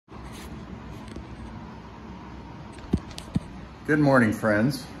Good morning,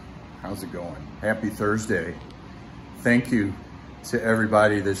 friends. How's it going? Happy Thursday. Thank you to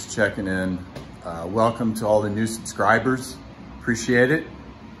everybody that's checking in. Welcome to all the new subscribers. Appreciate it.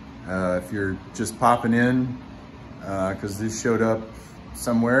 If you're just popping in because this showed up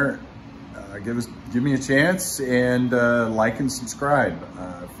somewhere, give me a chance and like and subscribe.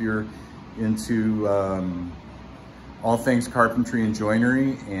 If you're into all things carpentry and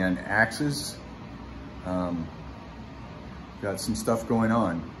joinery and axes, got some stuff going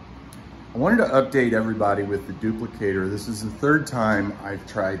on. I wanted to update everybody with the Duplicator. This is the third time I've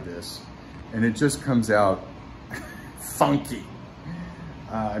tried this, and it just comes out funky.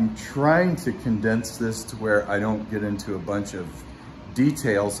 I'm trying to condense this to where I don't get into a bunch of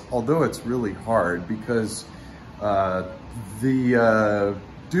details, although it's really hard because the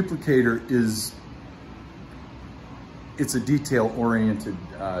Duplicator it's a detail-oriented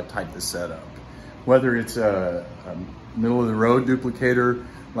type of setup. Whether it's a middle-of-the-road duplicator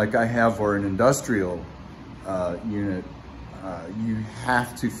like I have, or an industrial unit, you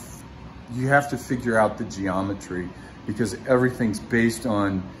have to figure out the geometry, because everything's based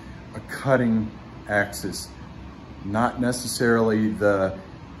on a cutting axis, not necessarily the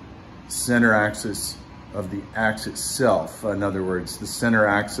center axis of the axe itself. In other words, the center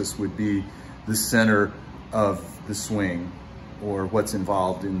axis would be the center of the swing, or what's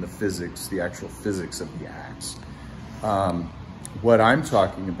involved in the physics, the actual physics of the axe. What I'm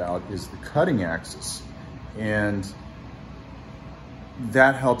talking about is the cutting axis, and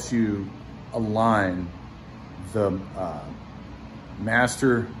that helps you align the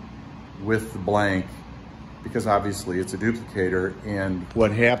master with the blank, because obviously it's a duplicator, and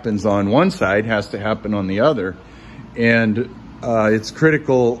what happens on one side has to happen on the other. And it's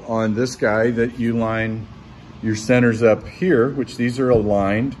critical on this guy that you line your centers up here, which these are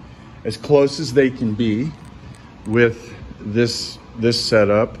aligned as close as they can be with this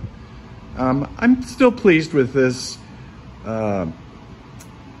setup. I'm still pleased with this. I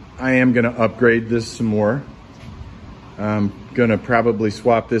am gonna upgrade this some more. I'm gonna probably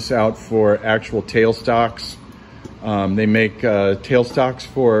swap this out for actual tailstocks. They make tailstocks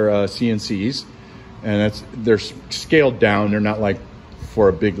for CNCs, and they're scaled down. They're not like for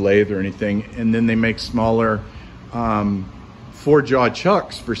a big lathe or anything. And then they make smaller 4-jaw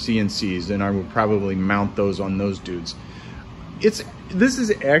chucks for CNCs, and I will probably mount those on those dudes. This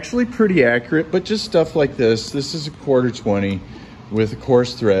is actually pretty accurate, but just stuff like this. This is a 1/4-20 with a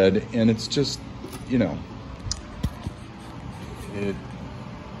coarse thread, and it's just, you know,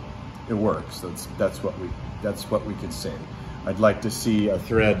 it works. That's what we could say. I'd like to see a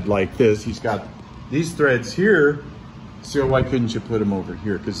thread like this. He's got these threads here, so why couldn't you put them over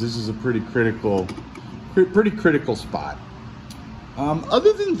here? Because this is a pretty critical spot.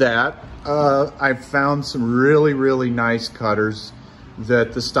 Other than that, I've found some really nice cutters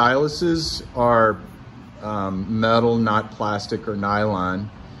that the styluses are metal, not plastic or nylon,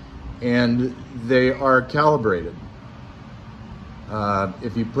 and they are calibrated.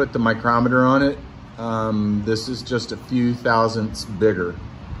 If you put the micrometer on it, this is just a few thousandths bigger,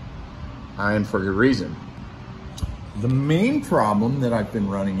 and for good reason. The main problem that I've been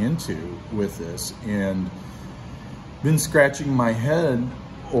running into with this, and been scratching my head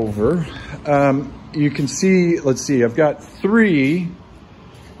over, you can see, let's see, I've got 3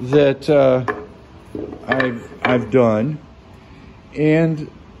 that I've done, and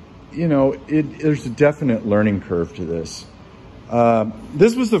you know, there's a definite learning curve to this.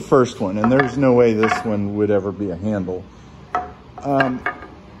 This was the first one, and there's no way this one would ever be a handle.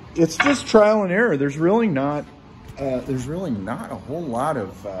 It's just trial and error. There's really not a whole lot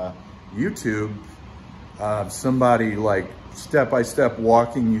of YouTube, somebody like step-by-step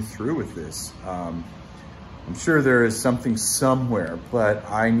walking you through with this. I'm sure there is something somewhere, but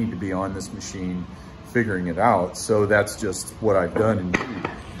I need to be on this machine figuring it out. So that's just what I've done.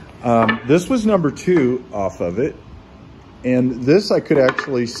 This was number 2 off of it. And this I could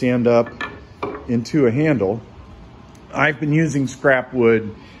actually sand up into a handle. I've been using scrap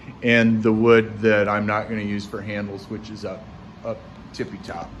wood, and the wood that I'm not going to use for handles, which is up tippy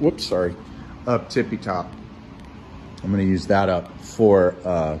top. Whoops, sorry, up tippy top. I'm going to use that up for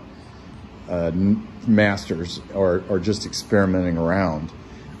masters or just experimenting around.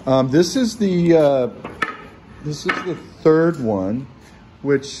 This is the 3rd one,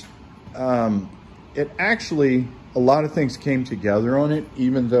 which it actually, a lot of things came together on it,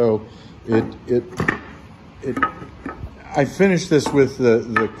 even though I finished this with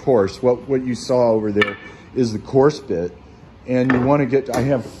the coarse. What you saw over there is the coarse bit, and you want to get, I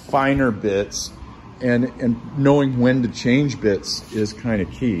have finer bits, and knowing when to change bits is kind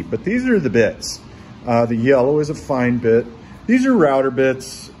of key. But these are the bits. The yellow is a fine bit. These are router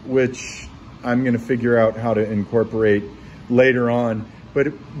bits, which I'm going to figure out how to incorporate later on.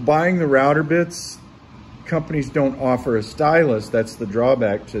 But buying the router bits, companies don't offer a stylus. That's the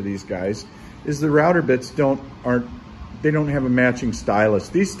drawback to these guys, is the router bits don't have a matching stylus.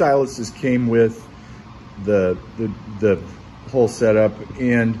 These styluses came with the whole setup,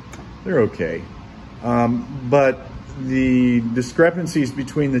 and they're okay. But the discrepancies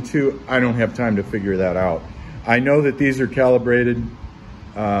between the two, I don't have time to figure that out. I know that these are calibrated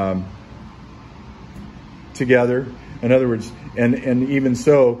together. In other words, and even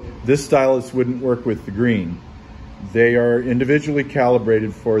so, this stylus wouldn't work with the green. They are individually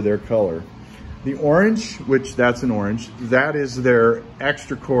calibrated for their color. The orange, which that's an orange, that is their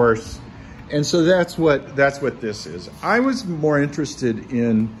extra coarse. And so that's what this is. I was more interested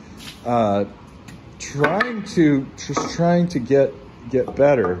in trying to get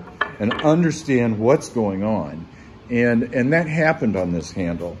better and understand what's going on. And that happened on this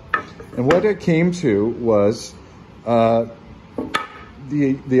handle. And what I came to was the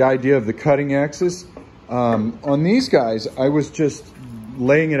idea of the cutting axis. On these guys, I was just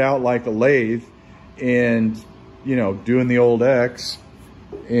laying it out like a lathe and, you know, doing the old X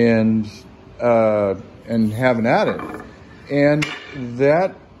and having at it. And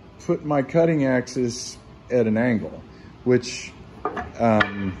that put my cutting axis at an angle, which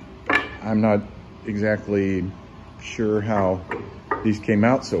I'm not exactly sure how these came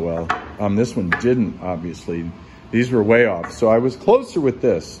out so well. This one didn't, obviously. These were way off. So I was closer with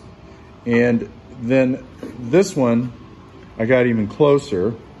this. And then this one, I got even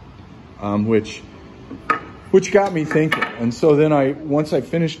closer, which got me thinking. And so then once I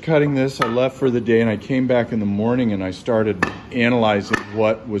finished cutting this, I left for the day and I came back in the morning and I started analyzing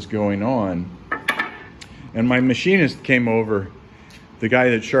what was going on. And my machinist came over. The guy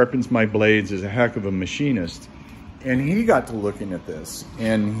that sharpens my blades is a heck of a machinist. And he got to looking at this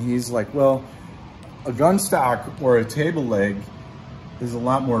and he's like, well, a gun stock or a table leg is a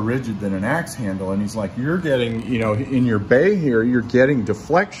lot more rigid than an axe handle. And he's like, you're getting, you know, in your bay here, you're getting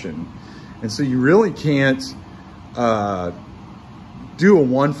deflection. And so you really can't do a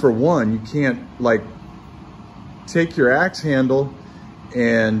 1-for-1. You can't like take your axe handle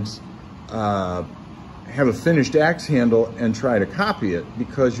and have a finished axe handle and try to copy it,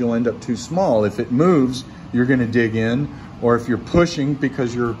 because you'll end up too small. If it moves, you're gonna dig in, or if you're pushing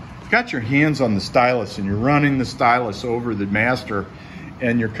because you've got your hands on the stylus and you're running the stylus over the master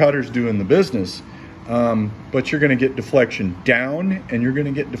and your cutter's doing the business, but you're gonna get deflection down and you're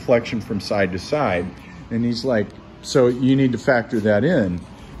gonna get deflection from side to side. And he's like, so you need to factor that in.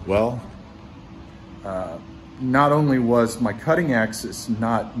 Well, not only was my cutting axis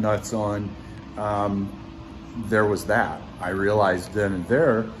not nuts on, there was that. I realized then and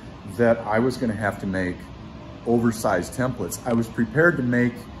there that I was gonna have to make oversized templates. I was prepared to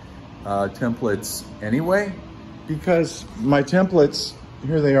make templates anyway, because my templates,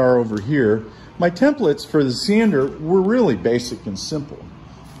 here they are over here, my templates for the sander were really basic and simple.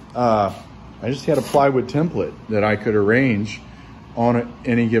 I just had a plywood template that I could arrange on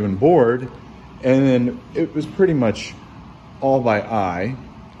any given board, and then it was pretty much all by eye,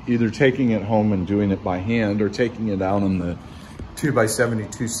 either taking it home and doing it by hand or taking it out on the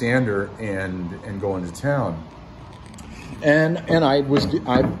 2x72 sander and going to town. And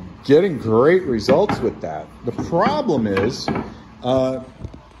I'm getting great results with that. The problem is,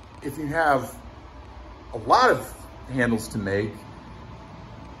 if you have a lot of handles to make,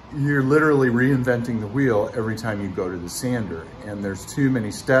 you're literally reinventing the wheel every time you go to the sander. And there's too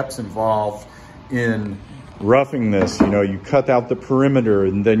many steps involved in roughing this. You know, you cut out the perimeter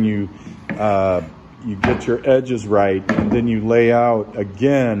and then you get your edges right, and then you lay out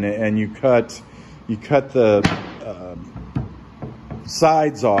again and you cut the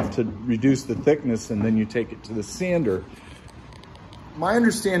sides off to reduce the thickness, and then you take it to the sander. My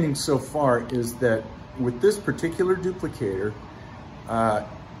understanding so far is that with this particular duplicator,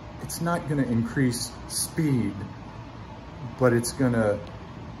 it's not going to increase speed, but it's going to,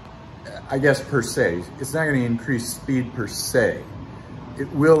 I guess per se, it's not going to increase speed per se.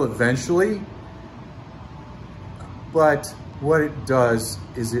 It will eventually, but what it does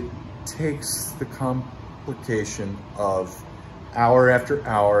is it takes the complication of hour after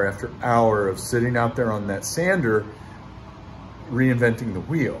hour after hour of sitting out there on that sander, reinventing the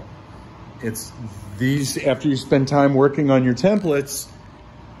wheel. It's these, after you spend time working on your templates,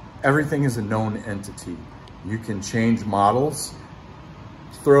 everything is a known entity. You can change models,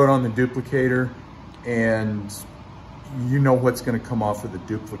 throw it on the duplicator, and you know what's going to come off of the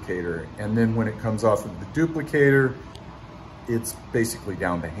duplicator. And then when it comes off of the duplicator, it's basically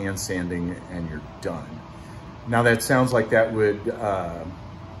down to hand sanding and you're done. Now that sounds like that would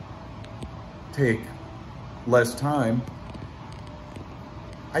take less time.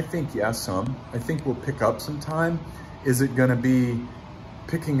 I think yes, some. I think we'll pick up some time. Is it gonna be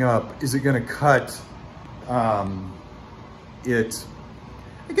picking up? Is it gonna cut it?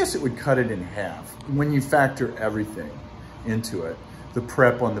 I guess it would cut it in half when you factor everything into it. The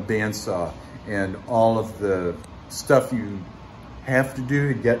prep on the bandsaw and all of the stuff you have to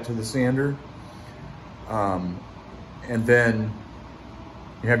do to get to the sander. And then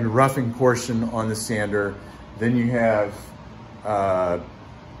you have your roughing portion on the sander. Then you have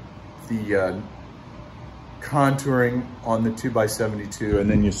the contouring on the 2x72, and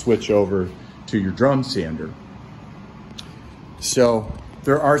then you switch over to your drum sander. So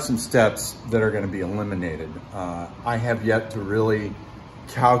there are some steps that are going to be eliminated. I have yet to really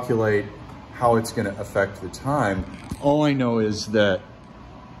calculate how it's going to affect the time. All I know is that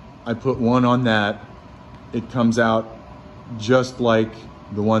I put one on that. It comes out just like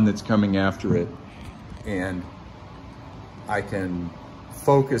the one that's coming after it. And I can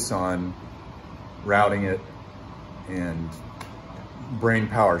focus on routing it and brain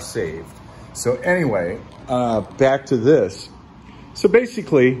power saved. So anyway, back to this. So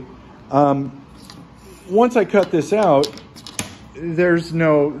basically, once I cut this out, there's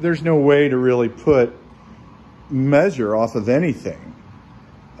no way to really put measure off of anything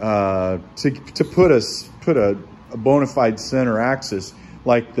to put a bona fide center axis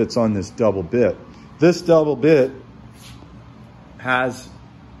like that's on this double bit. This double bit has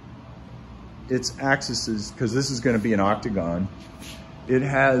its axes, because this is going to be an octagon. It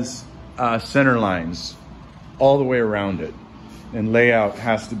has center lines all the way around it, and layout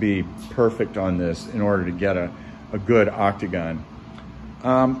has to be perfect on this in order to get a good octagon.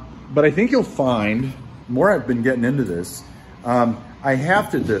 But I think you'll find, the more I've been getting into this, I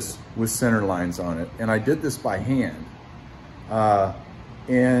hafted this with center lines on it, and I did this by hand.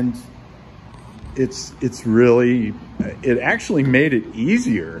 And it's really, it actually made it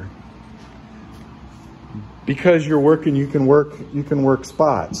easier because you're working, you can work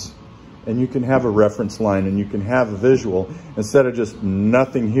spots, and you can have a reference line, and you can have a visual instead of just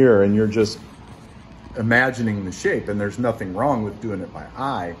nothing here and you're just imagining the shape. And there's nothing wrong with doing it by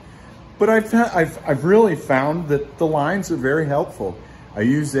eye. But I've really found that the lines are very helpful. I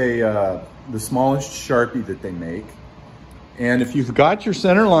use the smallest Sharpie that they make. And if you've got your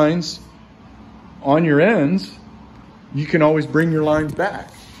center lines on your ends, you can always bring your lines back,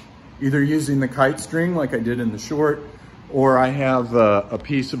 either using the kite string like I did in the short, or I have a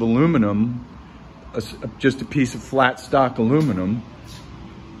piece of aluminum, just a piece of flat stock aluminum,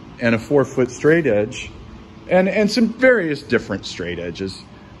 and a 4-foot straight edge, and some various different straight edges.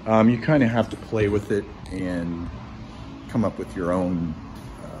 You kind of have to play with it and come up with your own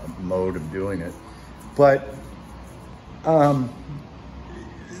mode of doing it. But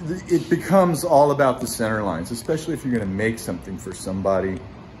it becomes all about the center lines, especially if you're going to make something for somebody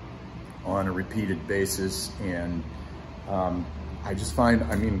on a repeated basis. And I just find,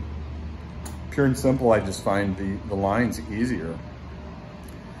 I mean, pure and simple, I just find the lines easier.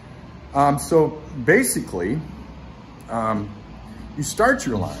 So basically, you start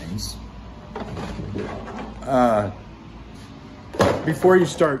your lines before you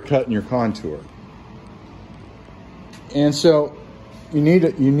start cutting your contour. And so you need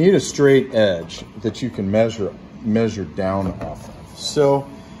a straight edge that you can measure down off of. So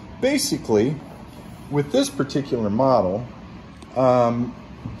basically, with this particular model,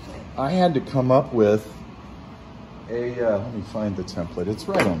 I had to come up with let me find the template. It's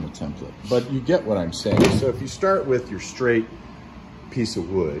right on the template, but you get what I'm saying. So if you start with your straight piece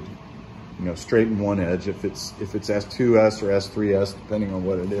of wood, you know, straighten one edge, if it's S2S or S3S, depending on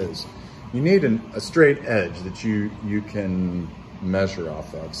what it is, you need a straight edge that you can measure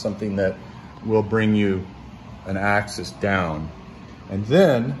off of, something that will bring you an axis down. And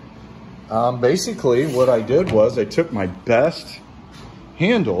then basically what I did was I took my best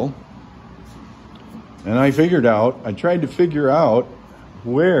handle and I tried to figure out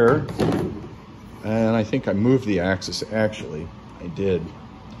where, and I think I moved the axis. Actually, I did.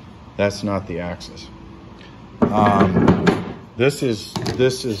 That's not the axis. This is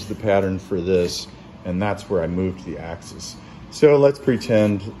the pattern for this, and that's where I moved the axis. So let's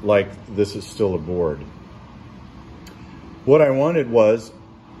pretend like this is still a board. What I wanted was,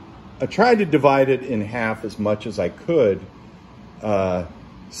 I tried to divide it in half as much as I could.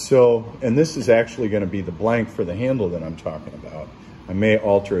 And this is actually going to be the blank for the handle that I'm talking about. I may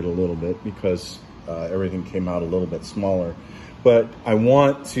alter it a little bit because everything came out a little bit smaller. But I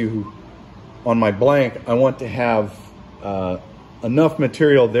want to, on my blank, I want to have enough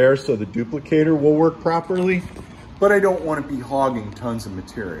material there so the duplicator will work properly, but I don't want to be hogging tons of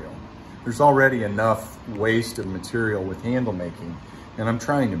material. There's already enough waste of material with handle making, and I'm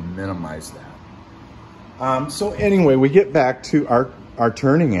trying to minimize that. So anyway, we get back to our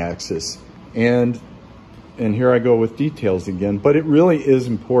turning axis, and here I go with details again, but it really is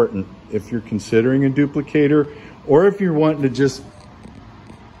important if you're considering a duplicator, or if you're wanting to just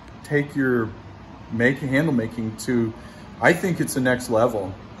take your handle making to, I think it's the next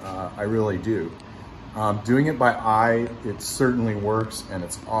level. I really do. Doing it by eye, it certainly works, and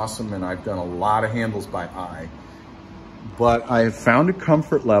it's awesome, and I've done a lot of handles by eye. But I have found a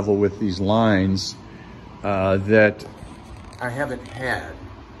comfort level with these lines that I haven't had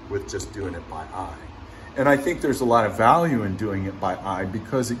with just doing it by eye. And I think there's a lot of value in doing it by eye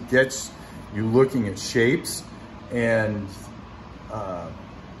because it gets you looking at shapes and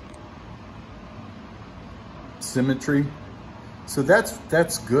symmetry. So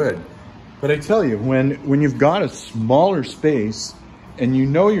that's good. But I tell you, when you've got a smaller space and you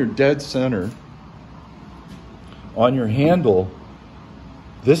know you're dead center on your handle,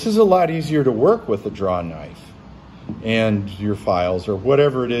 this is a lot easier to work with a draw knife and your files or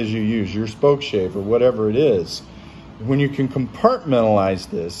whatever it is you use, your spoke shave or whatever it is. When you can compartmentalize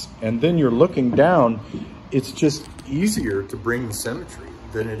this and then you're looking down, it's just easier to bring the symmetry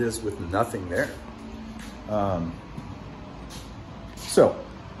than it is with nothing there. So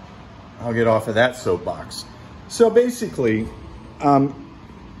I'll get off of that soapbox. So basically,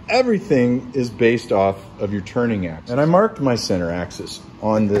 everything is based off of your turning axis. And I marked my center axis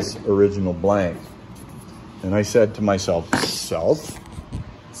on this original blank. And I said to myself, self.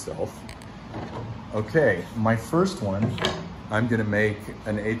 Okay, my first one, I'm gonna make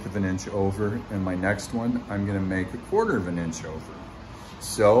an 1/8 of an inch over, and my next one, I'm gonna make 1/4 of an inch over.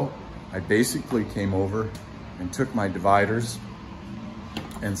 So I basically came over and took my dividers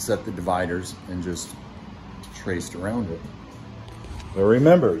and set the dividers and just traced around it. But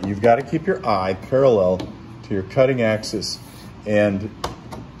remember, you've got to keep your eye parallel to your cutting axis. And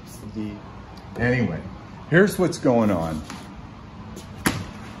anyway, here's what's going on.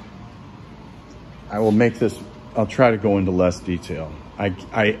 I will make this, I'll try to go into less detail.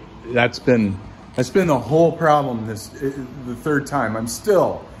 That's been the whole problem the third time. I'm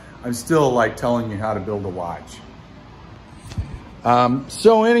still like telling you how to build a watch.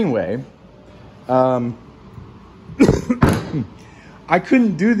 So anyway, I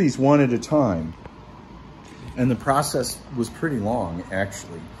couldn't do these one at a time. And the process was pretty long,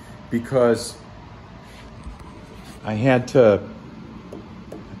 actually, because I had to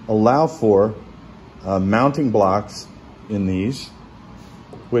allow for mounting blocks in these,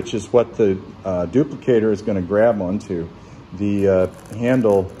 which is what the duplicator is going to grab onto. The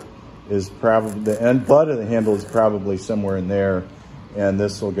handle is probably, the end butt of the handle is probably somewhere in there, and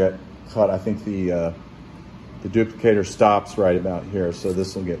this will get cut. I think the duplicator stops right about here, so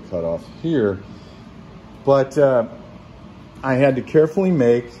this will get cut off here. But I had to carefully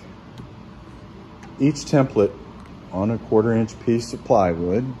make each template on a 1/4 inch piece of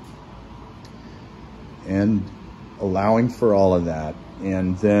plywood and allowing for all of that,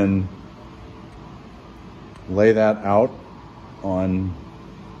 and then lay that out on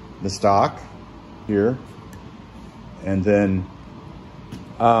the stock here, and then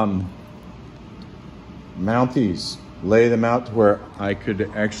mount these, lay them out to where I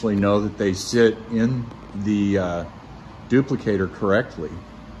could actually know that they sit in the duplicator correctly,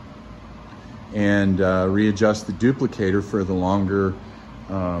 and readjust the duplicator for the longer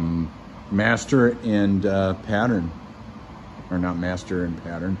master and pattern, or not master and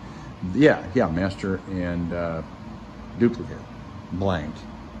pattern. Yeah, master and duplicator, blank.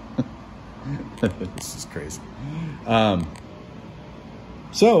 This is crazy. That's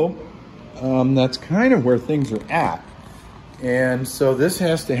kind of where things are at. And so this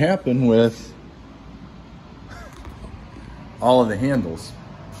has to happen with all of the handles.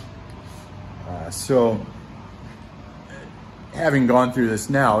 So having gone through this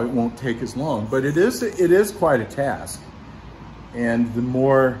now, it won't take as long, but it is quite a task. And the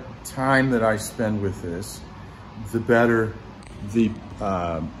more time that I spend with this, the better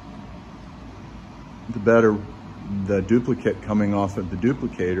the duplicate coming off of the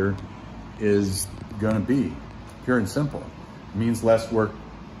duplicator is gonna be. Pure and simple. It means less work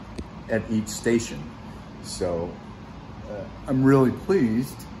at each station. So I'm really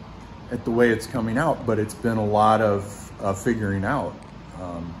pleased at the way it's coming out, but it's been a lot of figuring out.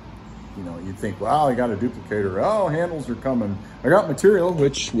 You know, you'd think, well, I got a duplicator. Oh, handles are coming. I got material,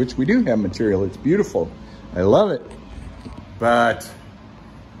 which we do have material. It's beautiful. I love it. But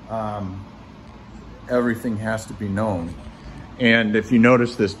everything has to be known. And if you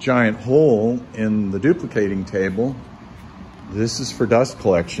notice this giant hole in the duplicating table, this is for dust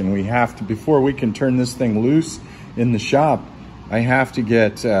collection. We have to, before we can turn this thing loose in the shop, I have to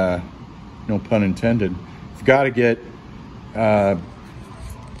get, no pun intended, I've got to get, got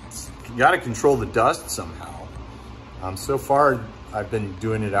to control the dust somehow. So far, I've been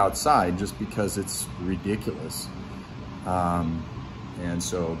doing it outside just because it's ridiculous. And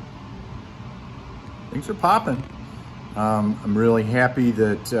so things are popping. I'm really happy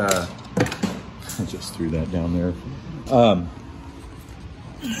that, I just threw that down there.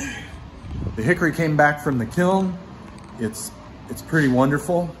 The hickory came back from the kiln. It's pretty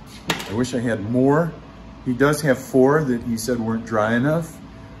wonderful. I wish I had more. He does have 4 that he said weren't dry enough,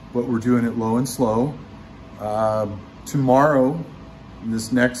 but we're doing it low and slow. Tomorrow,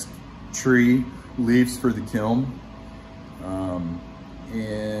 this next tree leaves for the kiln.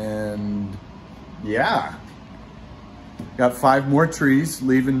 And yeah, got 5 more trees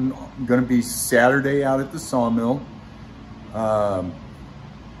leaving, gonna be Saturday out at the sawmill.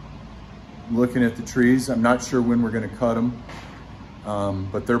 Looking at the trees, I'm not sure when we're gonna cut them,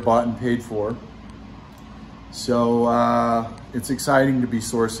 but they're bought and paid for. So it's exciting to be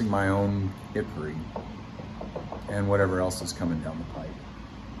sourcing my own hickory and whatever else is coming down the pipe.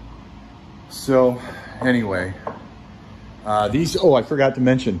 So anyway, oh, I forgot to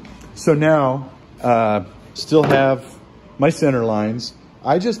mention. So now, still have my center lines.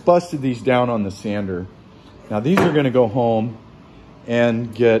 I just busted these down on the sander. Now these are gonna go home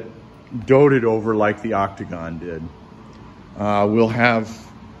and get doted over like the Octagon did. We'll have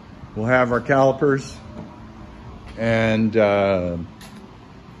our calipers and our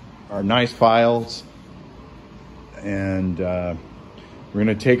nice files, and we're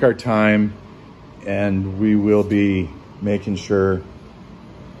gonna take our time, and we will be making sure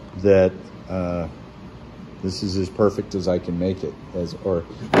that this is as perfect as I can make it, or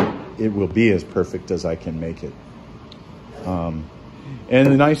it will be as perfect as I can make it. And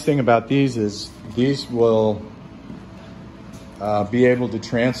the nice thing about these is these will be able to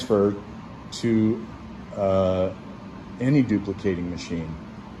transfer to any duplicating machine,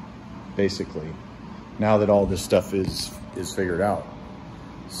 basically, now that all this stuff is figured out.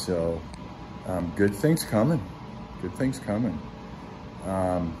 So good things coming. Good things coming.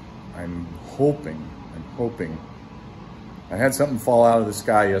 I'm hoping. I had something fall out of the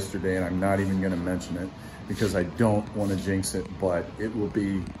sky yesterday, and I'm not even going to mention it because I don't want to jinx it, but it will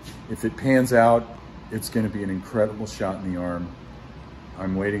be, if it pans out, it's going to be an incredible shot in the arm.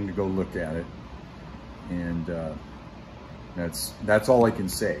 I'm waiting to go look at it, and that's all I can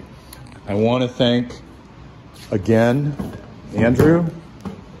say. I want to thank again Andrew,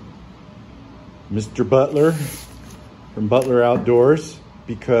 Mr. Butler from Butler Outdoors,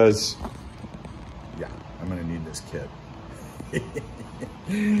 because yeah, I'm gonna need this kit.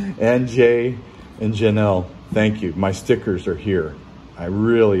 And Jay and Janelle, thank you. My stickers are here. I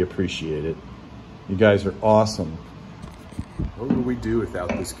really appreciate it. You guys are awesome. What would we do without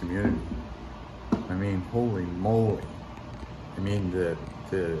this community? I mean, holy moly. I mean, the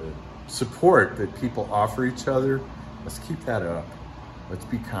support that people offer each other, let's keep that up. Let's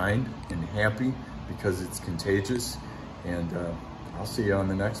be kind and happy, because it's contagious. And I'll see you on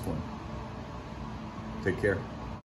the next one. Take care.